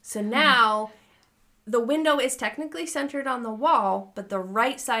 So now the window is technically centered on the wall, but the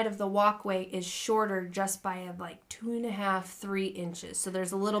right side of the walkway is shorter just by like 2.5, 3 inches. So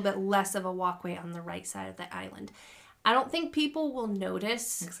there's a little bit less of a walkway on the right side of the island. I don't think people will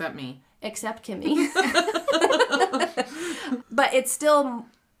notice. Except me. Except Kimmy. But it's still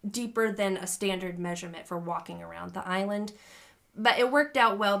deeper than a standard measurement for walking around the island. But it worked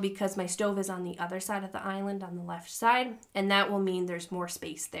out well because my stove is on the other side of the island, on the left side, and that will mean there's more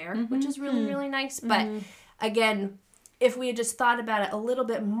space there, which is really, really nice. But again, if we had just thought about it a little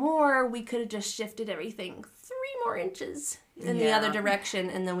bit more, we could have just shifted everything 3 more inches in the other direction,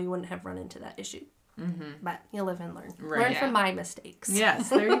 and then we wouldn't have run into that issue. But you live and learn. Learn from my mistakes. Yes,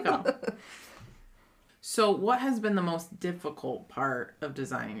 there you go. So what has been the most difficult part of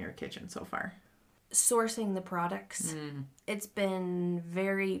designing your kitchen so far? Sourcing the products. It's been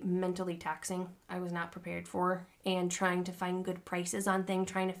very mentally taxing. I was not prepared for, and trying to find good prices on things,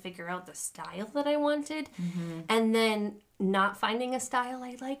 trying to figure out the style that I wanted, and then not finding a style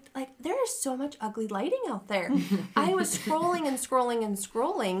I liked. Like, there is so much ugly lighting out there. I was scrolling and scrolling and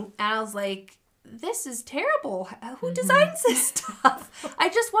scrolling, and I was like, this is terrible. Who designs this stuff? I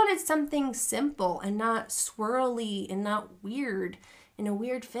just wanted something simple and not swirly and not weird. In a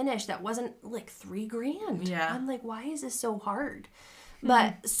weird finish that wasn't like $3,000. Yeah. I'm like, why is this so hard?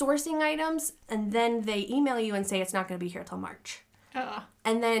 But sourcing items, and then they email you and say it's not going to be here till March.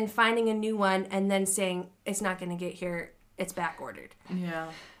 And then finding a new one and then saying it's not going to get here, it's back ordered. Yeah.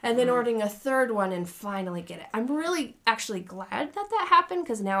 And then ordering a third one and finally get it. I'm really actually glad that happened,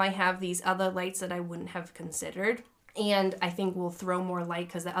 because now I have these other lights that I wouldn't have considered. And I think will throw more light,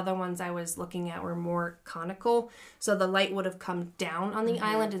 because the other ones I was looking at were more conical. So the light would have come down on the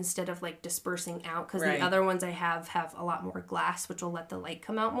island instead of like dispersing out, because the other ones I have a lot more glass, which will let the light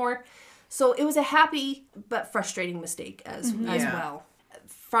come out more. So it was a happy but frustrating mistake as well.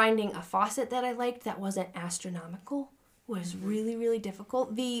 Finding a faucet that I liked that wasn't astronomical was really, really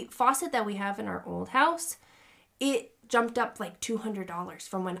difficult. The faucet that we have in our old house, it jumped up like $200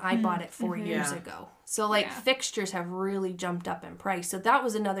 from when I bought it 4 years ago. So like fixtures have really jumped up in price. So that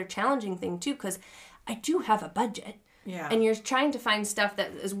was another challenging thing too, because I do have a budget. Yeah. And you're trying to find stuff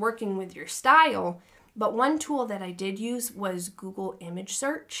that is working with your style. But one tool that I did use was Google image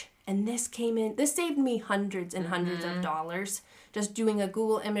search. And this saved me hundreds and hundreds of dollars, just doing a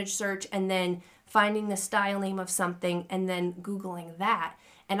Google image search and then finding the style name of something and then Googling that.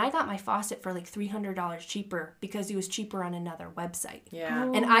 And I got my faucet for like $300 cheaper because it was cheaper on another website.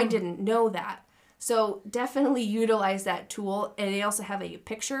 Yeah. And I didn't know that. So definitely utilize that tool. And they also have a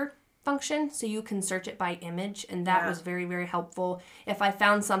picture function, so you can search it by image. And that was very, very helpful. If I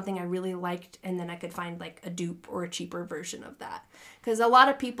found something I really liked, and then I could find like a dupe or a cheaper version of that. Because a lot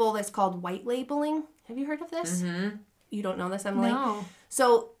of people, that's called white labeling. Have you heard of this? You don't know this, Emily? No.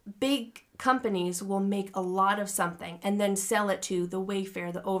 So big companies will make a lot of something and then sell it to the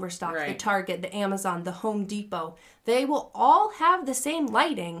Wayfair, the Overstock, the Target, the Amazon, the Home Depot. They will all have the same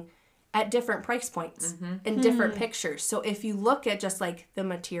lighting at different price points and different pictures. So if you look at just like the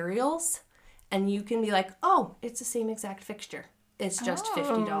materials, and you can be like, oh, it's the same exact fixture. It's just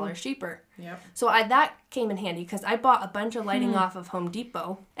 $50 cheaper. Yep. So that came in handy because I bought a bunch of lighting off of Home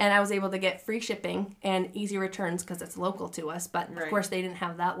Depot, and I was able to get free shipping and easy returns because it's local to us. But of course, they didn't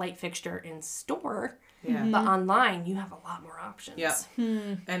have that light fixture in store. Yeah. But online, you have a lot more options. Yeah.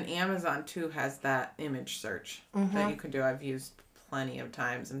 And Amazon too has that image search that you can do. I've used plenty of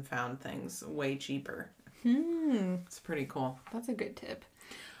times and found things way cheaper. It's pretty cool. That's a good tip.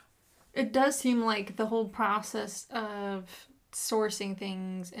 It does seem like the whole process of sourcing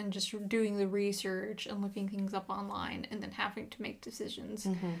things and just doing the research and looking things up online and then having to make decisions,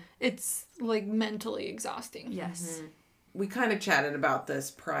 it's like mentally exhausting. Yes. We kind of chatted about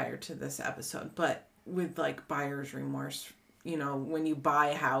this prior to this episode, but with like buyer's remorse, you know, when you buy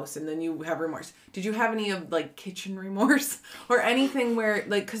a house and then you have remorse. Did you have any of like kitchen remorse or anything where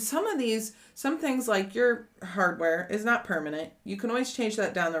like, because some things like your hardware is not permanent. You can always change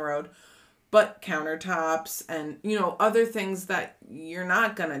that down the road. But countertops and, you know, other things that you're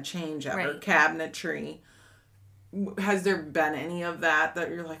not going to change ever, Right. cabinetry. Has there been any of that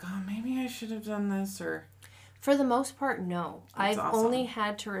you're like, oh, maybe I should have done this or... For the most part, no. That's I've awesome. only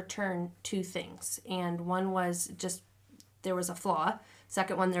had to return 2 things. And one was just, there was a flaw.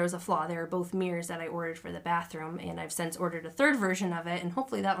 Second one, there was a flaw. They were both mirrors that I ordered for the bathroom. And I've since ordered a third version of it. And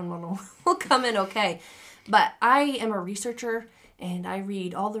hopefully that one will come in okay. But I am a researcher. And I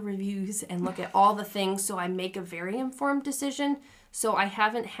read all the reviews and look at all the things. So I make a very informed decision. So I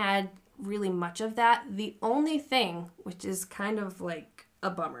haven't had really much of that. The only thing, which is kind of like a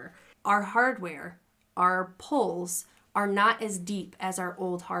bummer, our hardware... our pulls are not as deep as our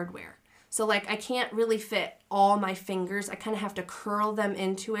old hardware. So like I can't really fit all my fingers. I kind of have to curl them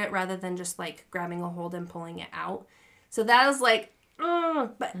into it rather than just like grabbing a hold and pulling it out. So that was like,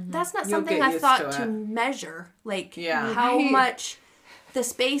 but that's not You'll something get I used thought to to it. measure. Like Yeah. how Right. much the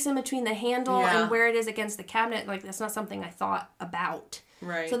space in between the handle Yeah. and where it is against the cabinet. Like that's not something I thought about.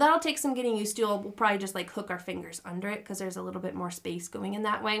 Right. So that'll take some getting used to. We'll probably just like hook our fingers under it because there's a little bit more space going in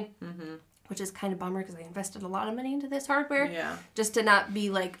that way. Mm-hmm. Which is kind of bummer because I invested a lot of money into this hardware. Yeah. Just to not be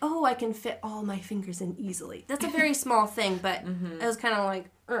like, oh, I can fit all my fingers in easily. That's a very small thing, but it was kind of like,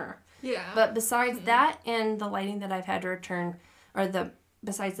 Yeah. But besides that and the lighting that I've had to return,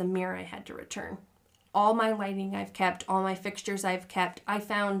 besides the mirror I had to return, all my lighting I've kept, all my fixtures I've kept. I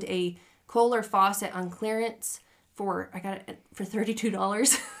found a Kohler faucet on clearance I got it for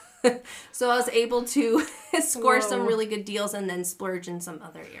 $32. So I was able to score some Whoa. really good deals and then splurge in some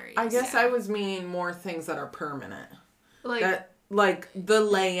other areas. I guess I was meaning more things that are permanent. like, That like the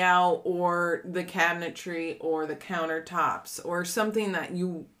layout or the cabinetry or the countertops or something that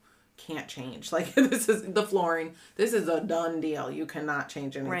you can't change. Like this is the flooring. This is a done deal. You cannot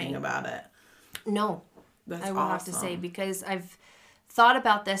change anything Right. about it. No, That's I will have to say, awesome. because I've thought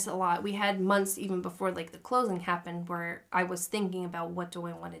about this a lot. We had months even before like the closing happened where I was thinking about what do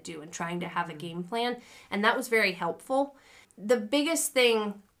I want to do and trying to have a game plan, and that was very helpful. The biggest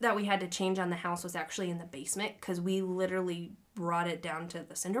thing that we had to change on the house was actually in the basement because we literally brought it down to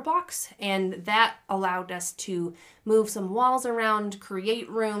the cinder blocks, and that allowed us to move some walls around, create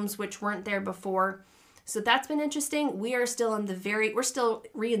rooms which weren't there before. So that's been interesting. We are still we're still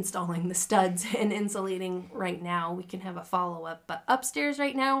reinstalling the studs and insulating right now. We can have a follow-up, but upstairs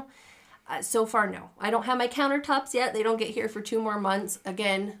right now, so far, no. I don't have my countertops yet. They don't get here for 2 more months.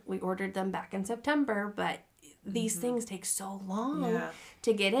 Again, we ordered them back in September, but these things take so long Yeah.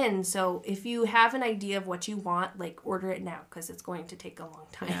 to get in. So if you have an idea of what you want, like order it now because it's going to take a long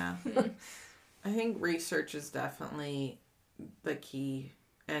time. Yeah. I think research is definitely the key.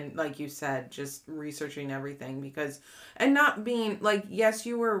 And like you said, just researching everything and not being like, yes,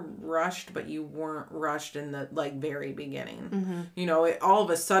 you were rushed, but you weren't rushed in the like very beginning. You know, all of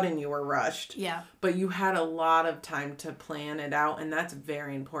a sudden you were rushed. Yeah. But you had a lot of time to plan it out. And that's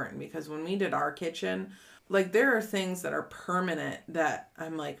very important because when we did our kitchen, like there are things that are permanent that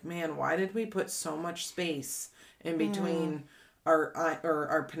I'm like, man, why did we put so much space in between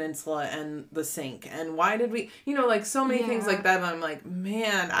our peninsula and the sink? And why did we, you know, like so many things like that. And I'm like,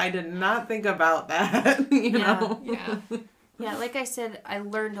 man, I did not think about that, you know? yeah. Yeah, like I said, I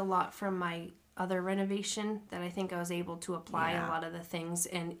learned a lot from my other renovation that I think I was able to apply Yeah. a lot of the things.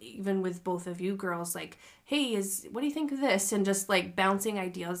 And even with both of you girls, like, hey, what do you think of this? And just like bouncing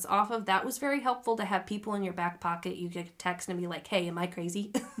ideas off of that was very helpful to have people in your back pocket. You could text and be like, hey, am I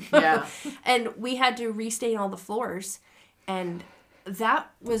crazy? Yeah. And we had to restain all the floors. And that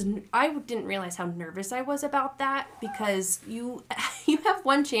was, I didn't realize how nervous I was about that because you have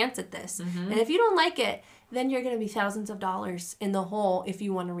one chance at this. And if you don't like it, then you're going to be thousands of dollars in the hole if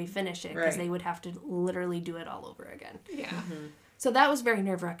you want to refinish it because Right. they would have to literally do it all over again. Yeah. So that was very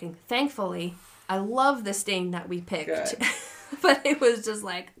nerve-wracking. Thankfully, I love the stain that we picked. Good. But it was just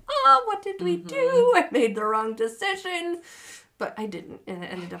like, oh, what did we do? I made the wrong decision. But I didn't, and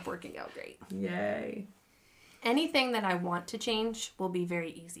it ended up working out great. Yay. Anything that I want to change will be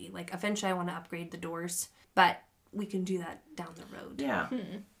very easy. Like, eventually I want to upgrade the doors, but we can do that down the road. Yeah.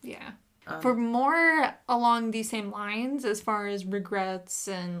 Yeah. For more along these same lines, as far as regrets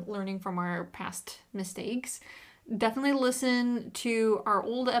and learning from our past mistakes, definitely listen to our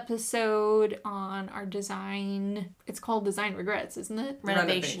old episode on our design. It's called Design Regrets, isn't it?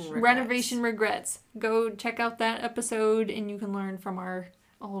 Renovation regrets. Renovation Regrets. Go check out that episode and you can learn from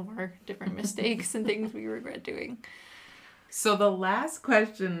all of our different mistakes and things we regret doing. So the last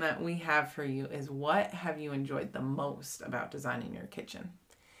question that we have for you is, what have you enjoyed the most about designing your kitchen?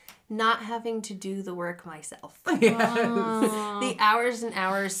 Not having to do the work myself. Yes. The hours and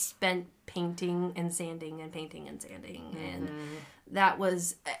hours spent painting and sanding and painting and sanding. And that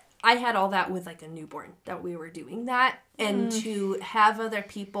was, I had all that with like a newborn that we were doing that. And to have other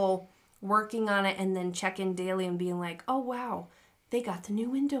people working on it and then check in daily and being like, oh, wow, they got the new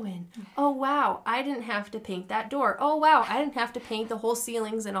window in. Oh, wow, I didn't have to paint that door. Oh, wow, I didn't have to paint the whole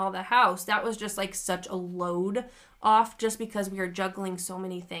ceilings and all the house. That was just like such a load off just because we were juggling so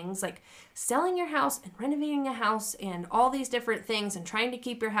many things, like selling your house and renovating a house and all these different things and trying to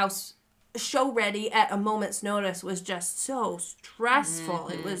keep your house show ready at a moment's notice was just so stressful.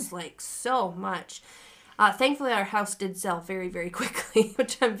 It was like so much. Thankfully, our house did sell very, very quickly,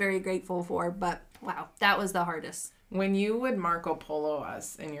 which I'm very grateful for. But wow, that was the hardest. When you would Marco Polo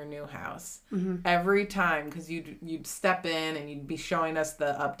us in your new house, every time, because you'd step in and you'd be showing us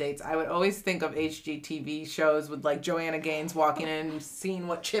the updates, I would always think of HGTV shows with like Joanna Gaines walking in and seeing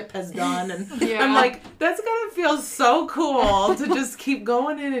what Chip has done. And I'm like, that's going to feel so cool to just keep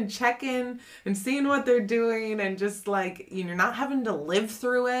going in and checking and seeing what they're doing and just like, you're not having to live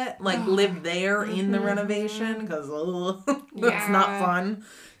through it, like live there in the renovation because that's not fun.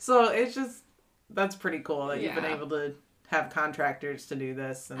 So it's just, that's pretty cool that you've been able to have contractors to do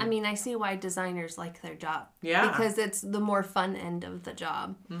this. And... I mean, I see why designers like their job. Yeah. Because it's the more fun end of the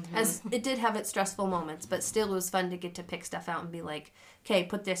job. As it did have its stressful moments, but still it was fun to get to pick stuff out and be like, okay,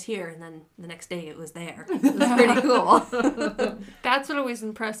 put this here. And then the next day it was there. It was pretty cool. That's what always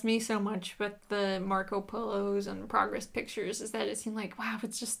impressed me so much with the Marco Polos and progress pictures is that it seemed like, wow,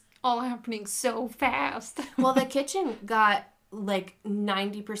 it's just all happening so fast. Well, the kitchen got like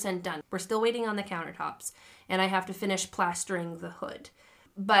 90% done. We're still waiting on the countertops and I have to finish plastering the hood.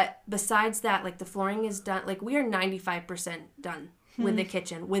 But besides that, like the flooring is done. Like we are 95% done with the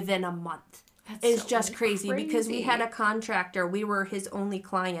kitchen within a month. It's so just crazy because we had a contractor. We were his only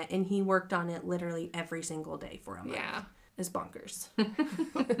client and he worked on it literally every single day for a month. Yeah. It's bonkers.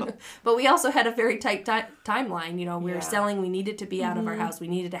 But we also had a very tight timeline. You know, we were selling. We needed to be out of our house. We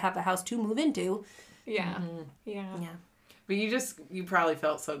needed to have a house to move into. Yeah. Yeah. But you probably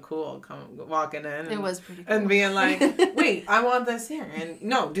felt so cool walking in. It was pretty cool. And being like, wait, I want this here. And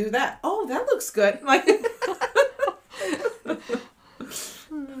no, do that. Oh, that looks good. Like,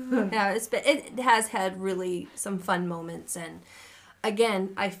 yeah, it has had really some fun moments. And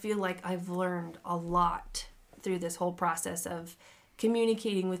again, I feel like I've learned a lot through this whole process of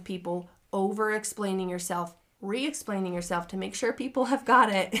communicating with people, over-explaining yourself, re-explaining yourself to make sure people have got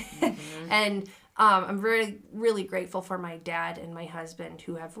it. And I'm really grateful for my dad and my husband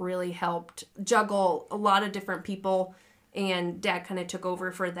who have really helped juggle a lot of different people. And Dad kind of took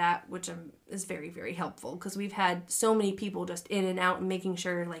over for that, which is very, very helpful because we've had so many people just in and out and making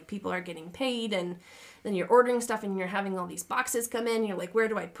sure like people are getting paid. And then you're ordering stuff and you're having all these boxes come in. You're like, where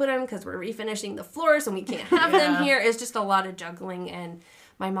do I put them? Because we're refinishing the floors and we can't have them here. It's just a lot of juggling. And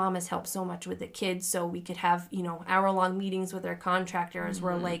my mom has helped so much with the kids so we could have, hour-long meetings with our contractors.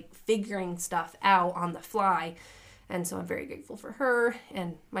 We're like figuring stuff out on the fly. And so I'm very grateful for her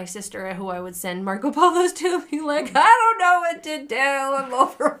and my sister who I would send Marco Polos to be like, I don't know what to do. I'm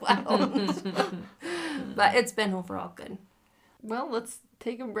overwhelmed. But it's been overall good. Well, let's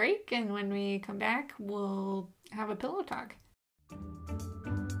take a break. And when we come back, we'll have a pillow talk.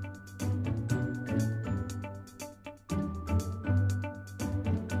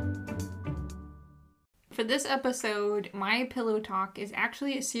 For this episode, my pillow talk is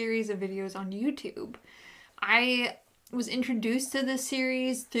actually a series of videos on YouTube. I was introduced to this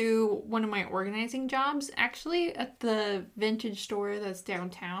series through one of my organizing jobs, actually, at the vintage store that's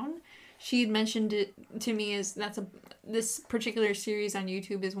downtown. She had mentioned it to me as this particular series on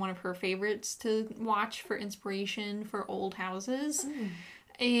YouTube is one of her favorites to watch for inspiration for old houses.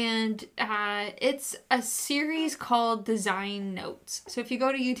 And it's a series called Design Notes. So if you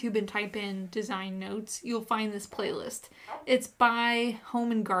go to YouTube and type in Design Notes, you'll find this playlist. It's by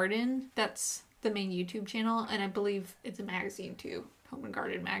Home and Garden. That's the main YouTube channel. And I believe it's a magazine too. Home and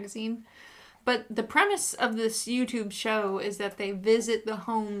Garden magazine. But the premise of this YouTube show is that they visit the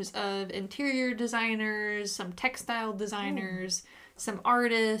homes of interior designers, some textile designers, some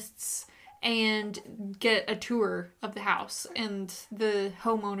artists, and get a tour of the house. And the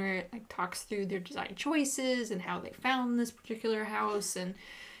homeowner talks through their design choices and how they found this particular house. And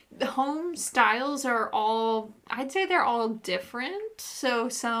the home styles are all, I'd say they're all different. So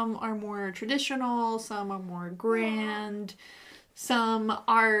some are more traditional, some are more grand, some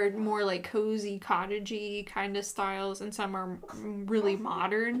are more like cozy, cottagey kind of styles, and some are really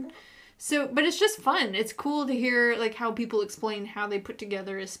modern. So, but it's just fun. It's cool to hear like how people explain how they put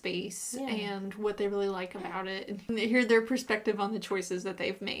together a space and what they really like about it, and hear their perspective on the choices that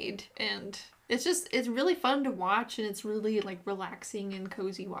they've made. And it's really fun to watch, and it's really like relaxing and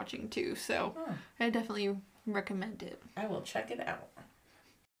cozy watching too. So I definitely recommend it. I will check it out.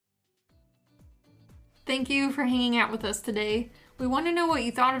 Thank you for hanging out with us today. We want to know what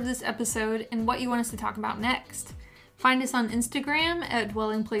you thought of this episode and what you want us to talk about next. Find us on Instagram at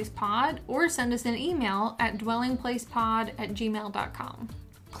dwellingplacepod or send us an email at dwellingplacepod@gmail.com.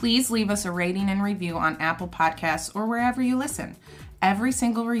 Please leave us a rating and review on Apple Podcasts or wherever you listen. Every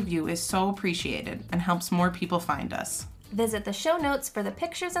single review is so appreciated and helps more people find us. Visit the show notes for the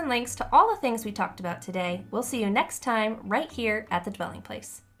pictures and links to all the things we talked about today. We'll see you next time right here at The Dwelling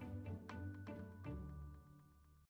Place.